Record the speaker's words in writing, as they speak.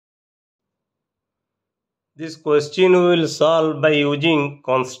This question we will solve by using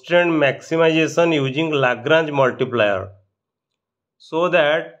constant maximization using Lagrange multiplier. So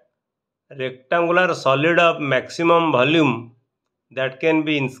that rectangular solid of maximum volume that can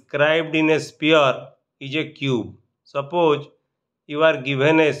be inscribed in a sphere is a cube. Suppose you are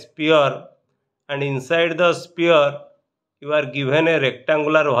given a sphere and inside the sphere you are given a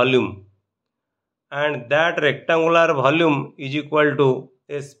rectangular volume, and that rectangular volume is equal to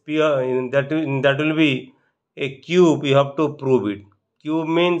a sphere that will be a cube. You have to prove it. Cube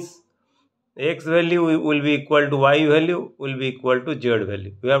means x value will be equal to y value will be equal to z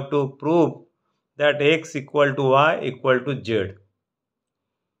value. We have to prove that x equal to y equal to z.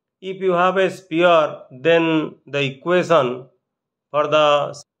 If you have a sphere, then the equation for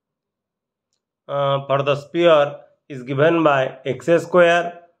the sphere is given by x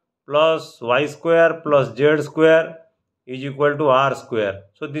square plus y square plus z square is equal to r square.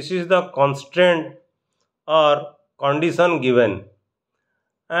 So this is the constant or condition given,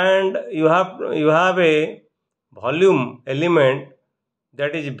 and you have a volume element,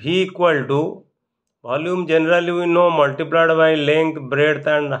 that is v equal to volume generally we know multiplied by length, breadth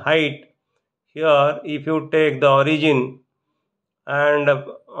and height. Here if you take the origin and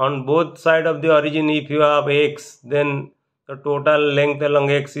on both sides of the origin if you have x, then the total length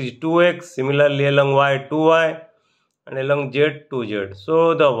along x is 2x, similarly along y 2y and along z 2z.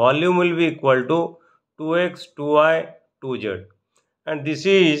 So the volume will be equal to 2x, 2y, 2z, and this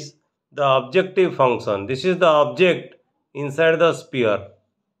is the objective function. This is the object inside the sphere.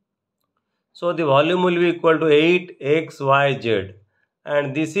 So the volume will be equal to 8xyz,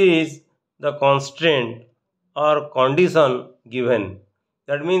 and this is the constant or condition given.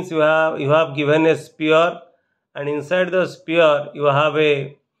 That means you have given a sphere, and inside the sphere you have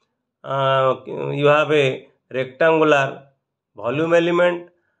a rectangular volume element,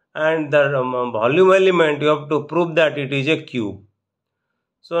 and the volume element you have to prove that it is a cube.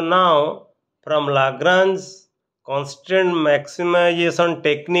 So now from Lagrange constant maximization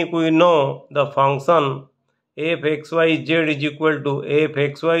technique we know the function f(xyz) is equal to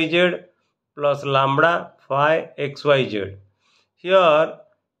f(xyz) plus lambda phi xyz. Here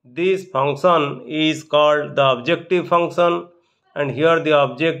this function is called the objective function, and here the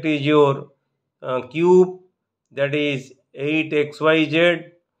object is your cube, that is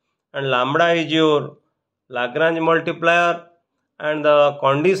 8xyz, and lambda is your Lagrange multiplier, and the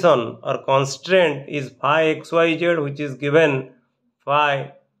condition or constraint is phi xyz, which is given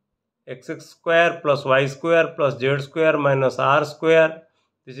phi x square plus y square plus z square minus r square.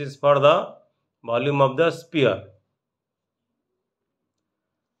 This is for the volume of the sphere.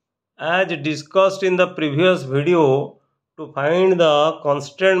 As discussed in the previous video, to find the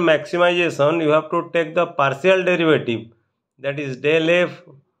constant maximization you have to take the partial derivative, that is del f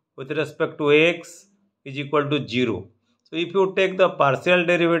with respect to x is equal to 0. So if you take the partial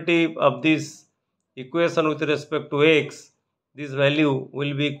derivative of this equation with respect to x, this value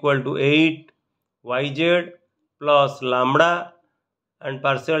will be equal to 8yz plus lambda, and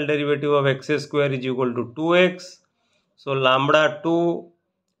partial derivative of x square is equal to 2x. So lambda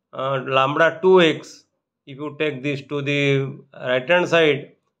 2x, if you take this to the right hand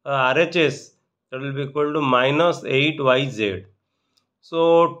side, RHS, that will be equal to minus 8yz.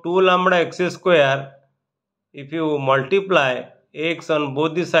 So 2 lambda x square, if you multiply x on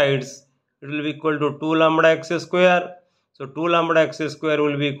both the sides, it will be equal to 2 lambda x square. So 2 lambda x square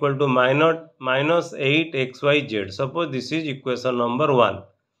will be equal to minus 8xyz. Suppose this is equation number 1.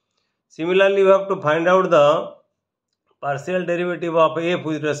 Similarly, we have to find out the partial derivative of f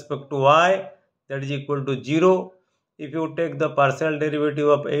with respect to y, that is equal to 0. If you take the partial derivative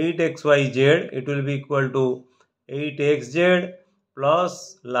of 8xyz, it will be equal to 8xz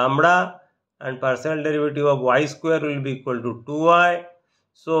plus lambda, and partial derivative of y square will be equal to 2y.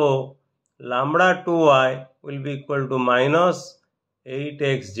 So lambda 2y will be equal to minus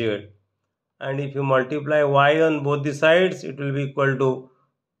 8xz, and if you multiply y on both the sides, it will be equal to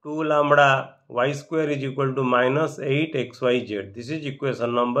 2 lambda y square is equal to minus 8xyz. This is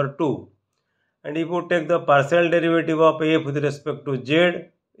equation number 2. And if you take the partial derivative of f with respect to z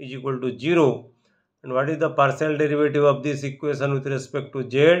is equal to 0, and what is the partial derivative of this equation with respect to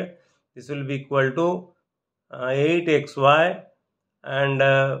z? This will be equal to 8xy, and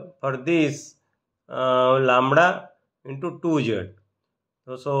for this lambda into 2z.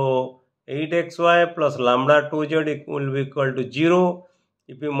 So 8xy plus lambda 2z will be equal to 0.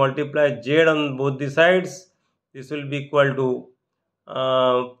 If you multiply z on both the sides, this will be equal to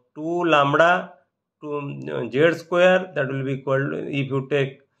 2 lambda to z square, that will be equal to, if you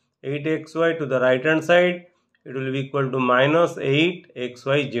take 8xy to the right hand side, it will be equal to minus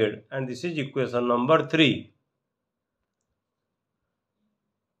 8xyz, and this is equation number 3.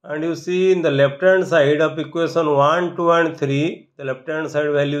 And you see in the left hand side of equation 1, 2 and 3, the left hand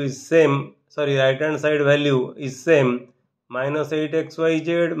side value is same, right hand side value is same, minus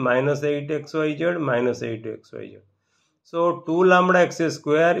 8xyz, minus 8xyz, minus 8xyz. So 2 lambda x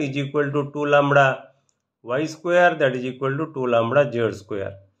square is equal to 2 lambda y square, that is equal to 2 lambda z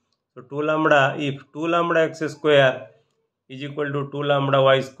square. So 2 lambda, if 2 lambda x square is equal to 2 lambda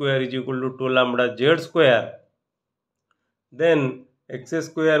y square is equal to 2 lambda z square, then x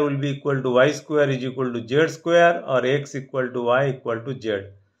square will be equal to y square is equal to z square, or x equal to y equal to z.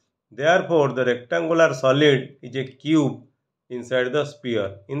 Therefore, the rectangular solid is a cube inside the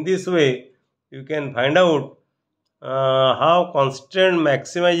sphere. In this way, you can find out how constraint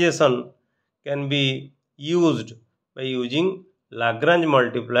maximization can be used by using Lagrange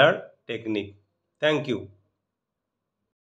multiplier technique. Thank you.